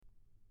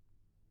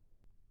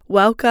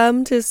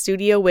Welcome to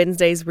Studio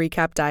Wednesday's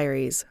Recap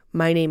Diaries.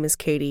 My name is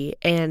Katie,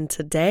 and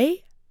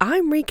today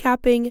I'm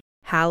recapping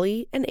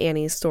Hallie and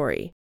Annie's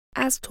story,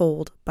 as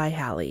told by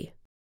Hallie.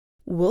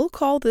 We'll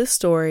call this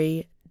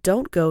story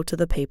Don't Go to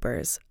the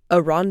Papers,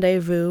 a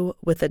rendezvous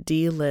with a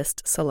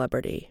D-list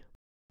celebrity.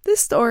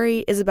 This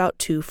story is about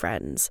two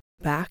friends,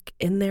 back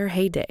in their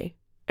heyday.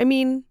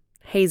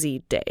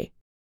 Hazy day.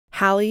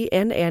 Hallie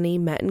and Annie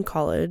met in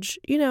college,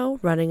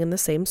 running in the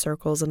same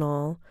circles and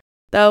all.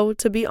 Though,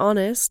 to be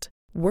honest,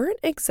 weren't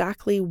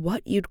exactly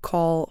what you'd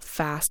call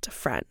fast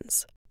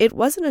friends. It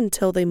wasn't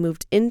until they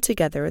moved in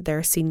together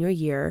their senior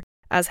year,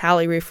 as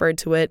Hallie referred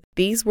to it,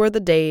 these were the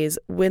days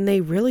when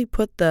they really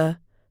put the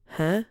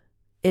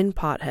in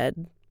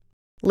pothead.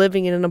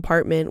 Living in an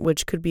apartment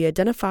which could be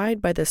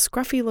identified by the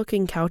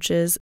scruffy-looking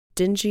couches,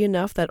 dingy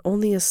enough that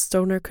only a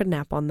stoner could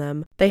nap on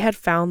them, they had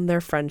found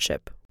their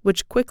friendship,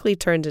 which quickly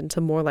turned into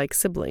more like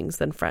siblings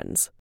than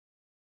friends.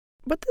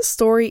 But this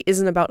story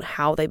isn't about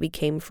how they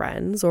became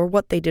friends or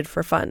what they did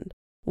for fun.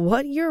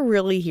 What you're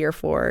really here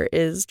for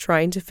is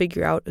trying to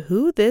figure out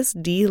who this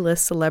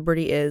D-list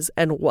celebrity is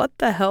and what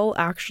the hell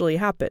actually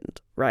happened,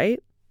 right?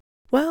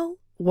 Well,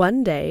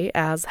 one day,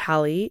 as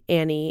Hallie,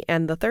 Annie,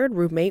 and the third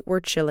roommate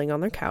were chilling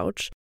on their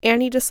couch,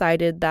 Annie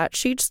decided that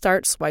she'd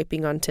start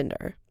swiping on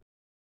Tinder.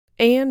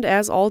 And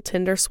as all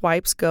Tinder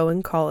swipes go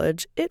in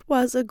college, it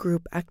was a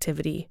group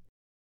activity.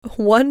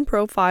 One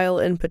profile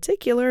in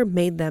particular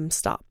made them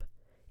stop.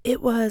 It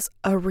was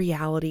a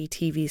reality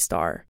TV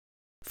star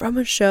from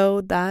a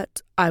show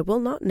that I will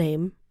not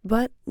name,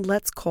 but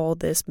let's call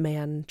this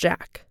man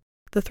Jack.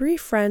 The three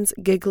friends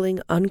giggling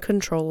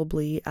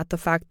uncontrollably at the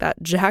fact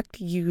that Jack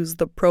used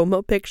the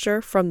promo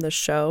picture from the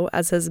show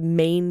as his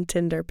main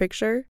Tinder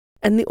picture,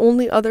 and the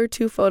only other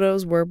two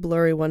photos were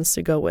blurry ones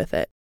to go with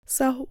it.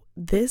 So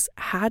this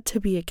had to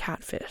be a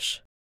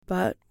catfish.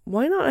 But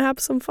why not have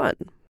some fun?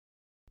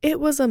 It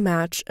was a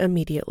match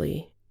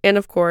immediately. And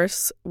of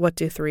course, what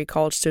do three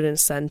college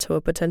students send to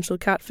a potential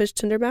catfish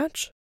Tinder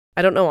match?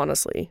 I don't know,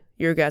 honestly.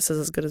 Your guess is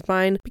as good as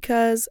mine,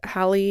 because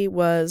Hallie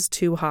was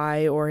too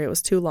high, or it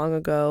was too long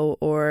ago,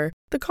 or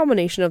the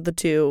combination of the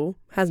two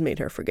has made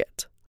her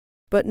forget.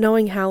 But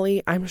knowing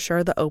Hallie, I'm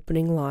sure the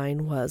opening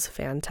line was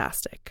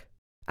fantastic.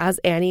 As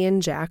Annie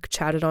and Jack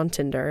chatted on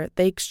Tinder,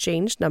 they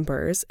exchanged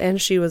numbers,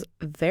 and she was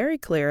very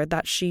clear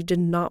that she did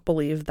not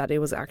believe that it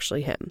was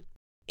actually him.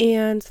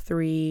 And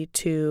 3,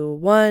 2,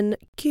 1,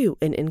 cue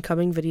an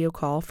incoming video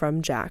call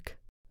from Jack.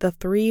 The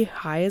three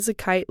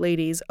high-as-a-kite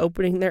ladies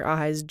opening their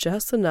eyes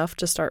just enough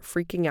to start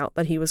freaking out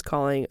that he was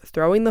calling,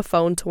 throwing the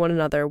phone to one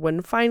another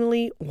when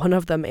finally one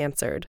of them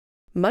answered.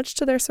 Much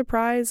to their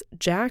surprise,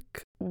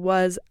 Jack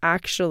was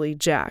actually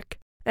Jack,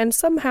 and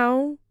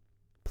somehow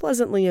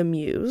pleasantly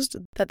amused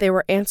that they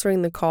were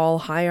answering the call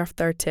high off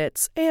their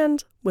tits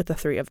and with the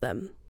three of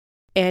them.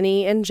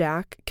 Annie and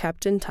Jack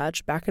kept in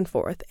touch back and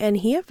forth, and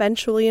he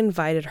eventually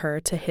invited her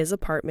to his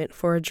apartment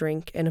for a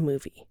drink and a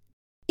movie.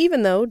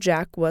 Even though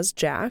Jack was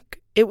Jack,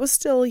 it was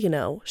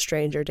still,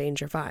 stranger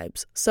danger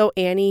vibes, so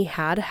Annie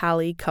had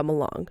Hallie come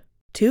along.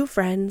 Two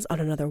friends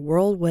on another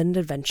whirlwind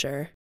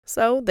adventure.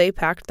 So they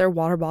packed their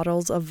water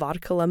bottles of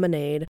vodka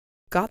lemonade,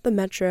 got the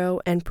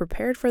metro, and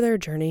prepared for their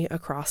journey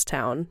across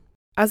town.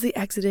 As they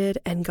exited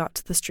and got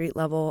to the street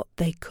level,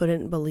 they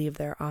couldn't believe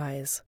their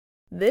eyes.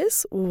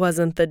 This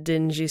wasn't the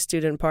dingy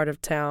student part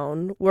of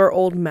town, where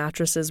old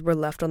mattresses were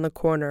left on the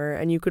corner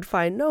and you could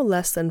find no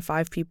less than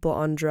 5 people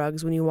on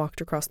drugs when you walked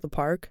across the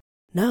park.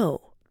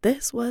 No.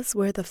 This was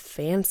where the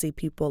fancy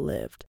people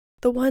lived.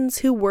 The ones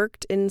who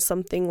worked in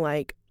something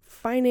like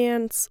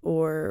finance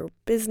or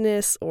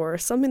business or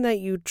something that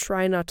you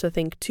try not to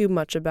think too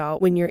much about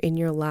when you're in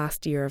your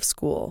last year of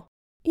school.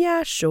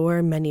 Yeah,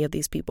 sure, many of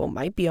these people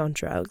might be on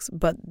drugs,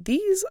 but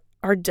these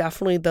are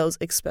definitely those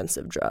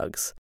expensive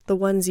drugs, the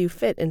ones you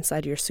fit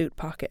inside your suit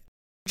pocket.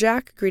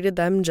 Jack greeted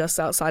them just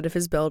outside of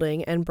his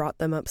building and brought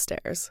them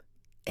upstairs.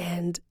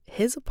 And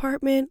his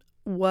apartment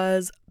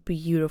was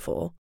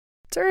beautiful.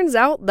 Turns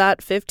out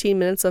that 15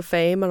 minutes of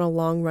fame on a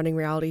long-running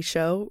reality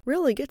show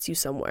really gets you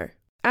somewhere.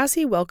 As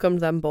he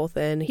welcomed them both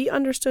in, he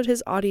understood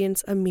his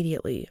audience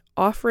immediately,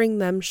 offering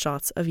them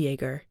shots of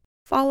Jaeger,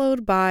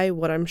 followed by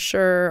what I'm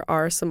sure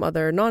are some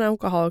other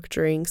non-alcoholic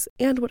drinks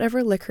and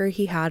whatever liquor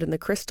he had in the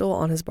crystal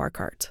on his bar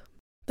cart.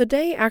 The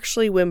day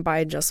actually went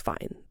by just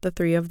fine. The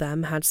three of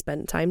them had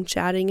spent time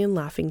chatting and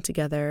laughing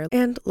together,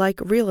 and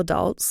like real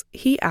adults,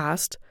 he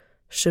asked,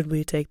 "Should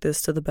we take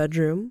this to the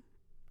bedroom?"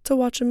 to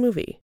watch a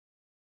movie.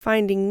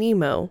 Finding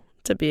Nemo,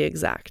 to be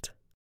exact.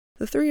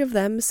 The three of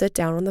them sit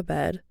down on the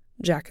bed,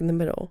 Jack in the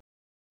middle,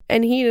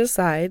 and he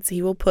decides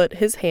he will put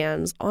his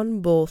hands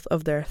on both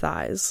of their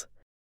thighs.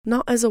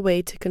 Not as a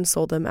way to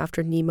console them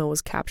after Nemo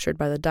was captured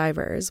by the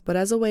divers, but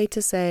as a way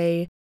to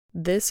say,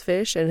 "This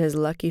fish and his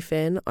lucky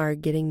fin are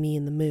getting me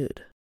in the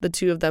mood." The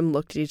two of them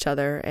looked at each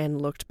other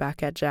and looked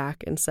back at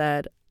Jack and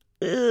said,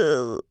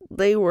 "Ugh,"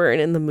 they weren't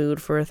in the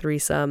mood for a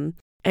threesome,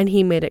 and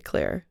he made it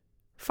clear.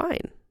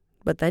 Fine,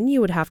 but then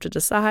you would have to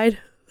decide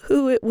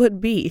who it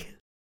would be.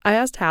 I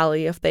asked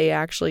Hallie if they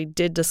actually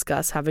did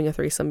discuss having a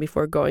threesome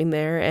before going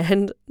there,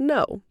 and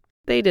no,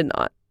 they did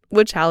not.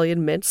 which Hallie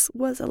admits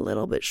was a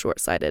little bit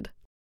short-sighted.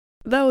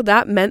 Though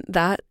that meant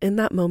that, in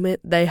that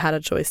moment, they had a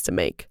choice to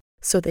make.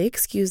 So they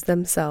excused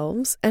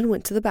themselves and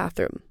went to the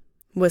bathroom,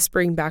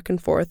 whispering back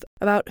and forth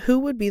about who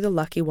would be the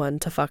lucky one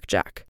to fuck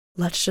Jack.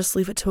 "Let's just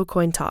leave it to a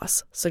coin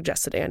toss,"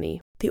 suggested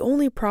Annie. The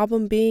only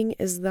problem being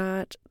is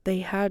that they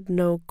had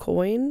no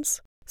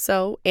coins.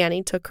 So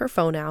Annie took her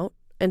phone out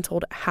and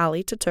told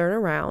Hallie to turn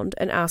around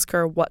and ask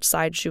her what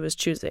side she was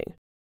choosing.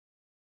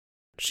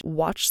 She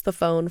watched the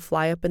phone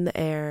fly up in the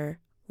air,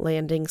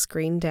 landing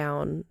screen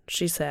down.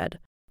 She said,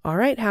 "All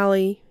right,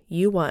 Hallie,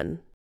 you won."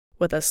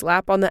 With a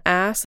slap on the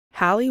ass,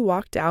 Hallie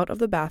walked out of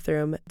the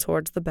bathroom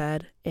towards the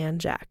bed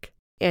and Jack.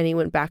 Annie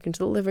went back into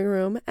the living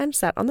room and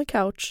sat on the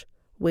couch,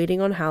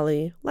 waiting on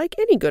Hallie like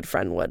any good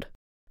friend would.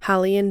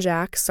 Hallie and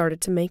Jack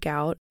started to make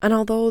out, and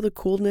although the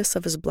coolness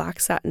of his black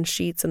satin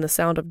sheets and the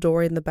sound of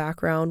Dory in the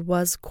background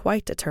was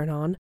quite a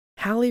turn-on,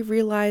 Hallie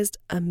realized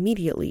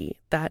immediately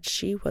that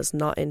she was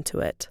not into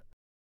it.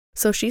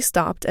 So she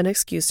stopped and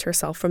excused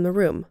herself from the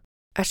room.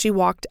 As she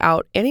walked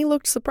out, Annie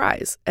looked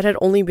surprised. It had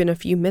only been a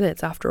few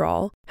minutes after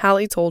all.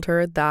 Hallie told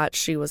her that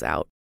she was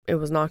out. It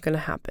was not going to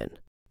happen.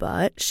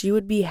 But she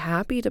would be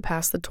happy to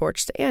pass the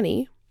torch to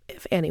Annie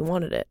if Annie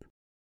wanted it.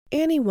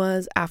 Annie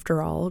was,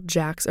 after all,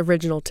 Jack's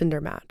original Tinder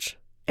match.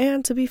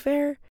 And to be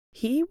fair,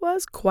 he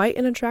was quite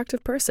an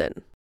attractive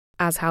person.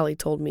 As Hallie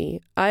told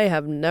me, I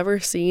have never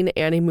seen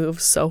Annie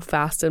move so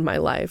fast in my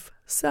life.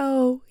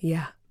 So,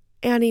 yeah,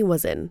 Annie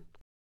was in.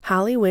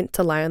 Hallie went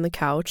to lie on the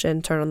couch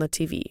and turn on the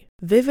TV,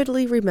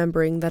 vividly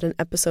remembering that an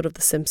episode of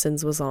The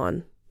Simpsons was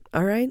on.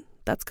 All right,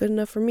 that's good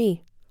enough for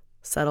me.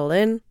 Settle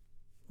in.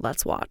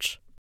 Let's watch.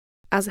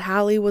 As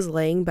Hallie was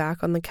laying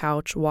back on the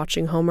couch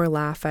watching Homer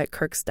laugh at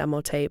Kirk's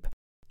demo tape,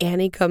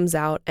 Annie comes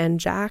out and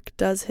Jack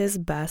does his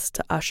best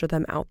to usher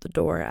them out the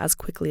door as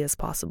quickly as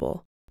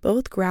possible.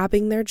 Both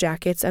grabbing their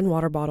jackets and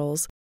water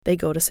bottles, they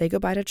go to say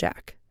goodbye to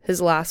Jack,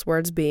 his last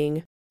words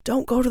being,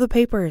 "Don't go to the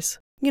papers,"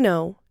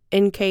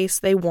 in case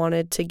they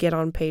wanted to get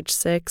on page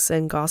 6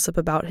 and gossip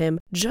about him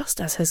just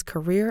as his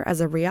career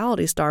as a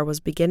reality star was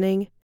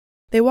beginning.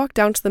 They walk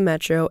down to the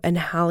metro and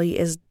Hallie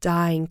is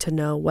dying to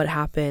know what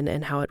happened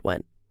and how it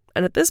went.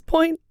 And at this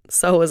point,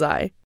 so was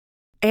I.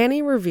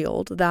 Annie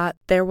revealed that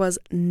there was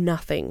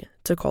nothing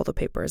to call the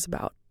papers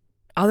about,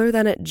 other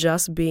than it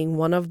just being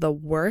one of the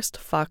worst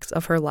fucks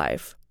of her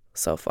life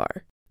so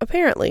far.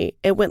 Apparently,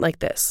 it went like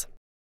this.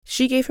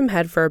 She gave him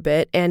head for a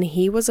bit, and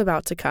he was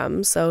about to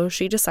come, so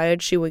she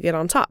decided she would get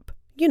on top,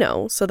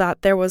 so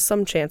that there was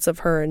some chance of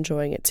her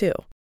enjoying it too.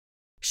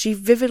 She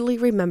vividly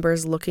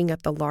remembers looking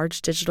at the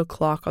large digital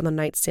clock on the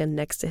nightstand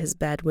next to his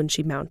bed when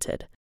she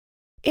mounted.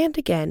 And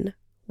again,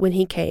 when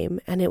he came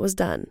and it was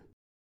done.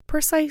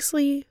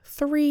 Precisely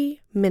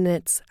 3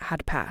 minutes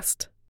had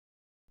passed,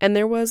 and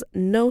there was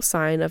no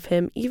sign of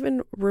him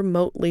even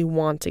remotely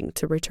wanting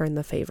to return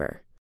the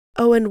favor.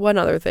 Oh, and one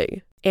other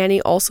thing.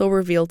 Annie also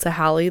revealed to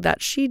Hallie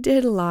that she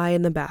did lie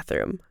in the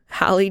bathroom.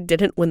 Hallie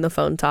didn't win the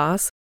phone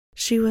toss.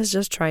 She was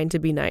just trying to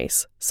be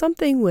nice,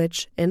 something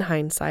which, in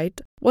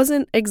hindsight,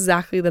 wasn't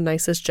exactly the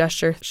nicest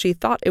gesture she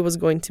thought it was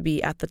going to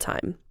be at the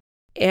time.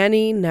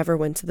 Annie never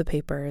went to the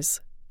papers.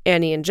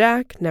 Annie and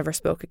Jack never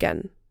spoke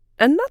again.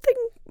 And nothing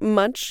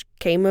much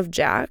came of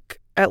Jack,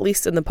 at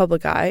least in the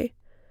public eye.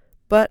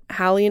 But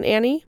Hallie and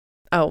Annie?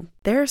 Oh,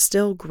 they're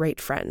still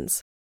great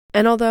friends.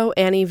 And although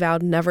Annie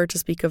vowed never to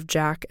speak of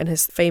Jack and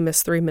his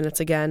famous 3 minutes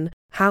again,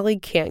 Hallie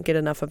can't get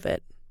enough of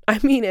it. I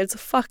mean, it's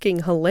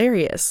fucking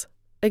hilarious.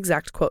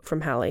 Exact quote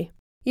from Hallie.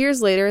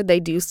 Years later, they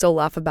do still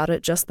laugh about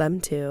it, just them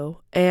two,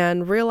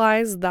 and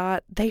realize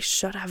that they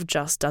should have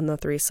just done the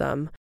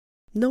threesome,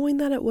 knowing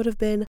that it would have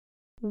been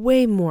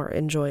way more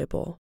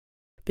enjoyable.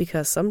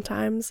 Because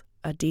sometimes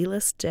a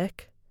D-list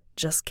dick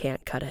just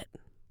can't cut it.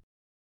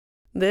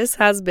 This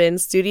has been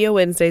Studio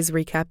Wednesday's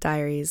Recap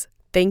Diaries.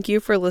 Thank you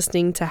for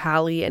listening to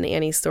Hallie and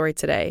Annie's story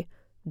today.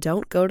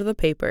 Don't go to the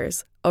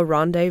papers, a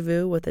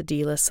rendezvous with a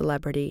D-list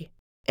celebrity.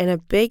 And a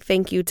big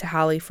thank you to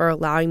Hallie for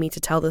allowing me to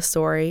tell this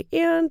story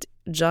and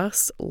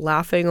just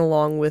laughing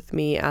along with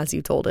me as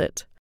you told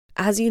it.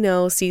 As you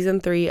know, Season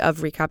 3 of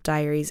Recap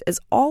Diaries is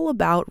all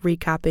about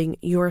recapping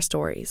your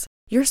stories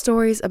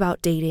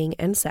about dating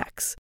and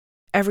sex.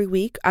 Every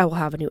week, I will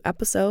have a new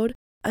episode,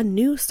 a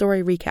new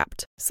story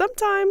recapped.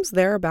 Sometimes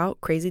they're about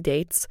crazy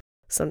dates,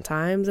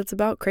 sometimes it's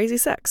about crazy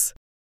sex,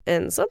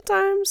 and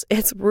sometimes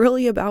it's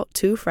really about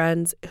two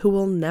friends who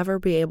will never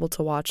be able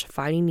to watch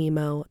Finding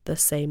Nemo the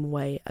same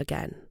way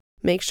again.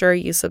 Make sure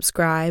you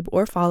subscribe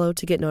or follow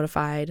to get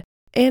notified.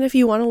 And if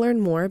you want to learn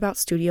more about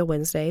Studio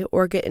Wednesday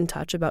or get in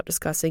touch about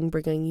discussing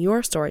bringing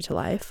your story to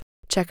life,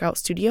 check out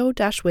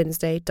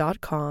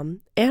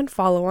studio-wednesday.com and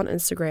follow on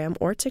Instagram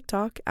or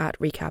TikTok at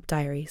Recap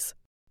Diaries.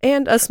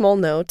 And a small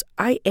note,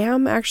 I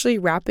am actually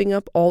wrapping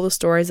up all the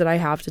stories that I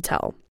have to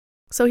tell.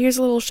 So here's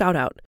a little shout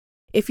out.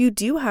 If you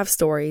do have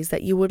stories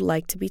that you would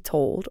like to be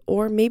told,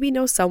 or maybe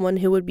know someone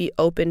who would be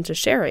open to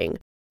sharing,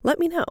 let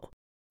me know.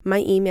 My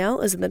email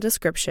is in the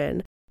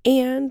description,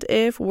 and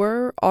if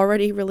we're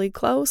already really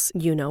close,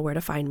 you know where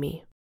to find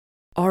me.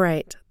 All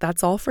right,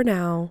 that's all for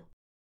now.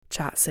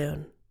 Chat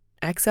soon.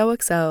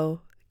 XOXO,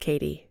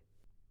 Katie.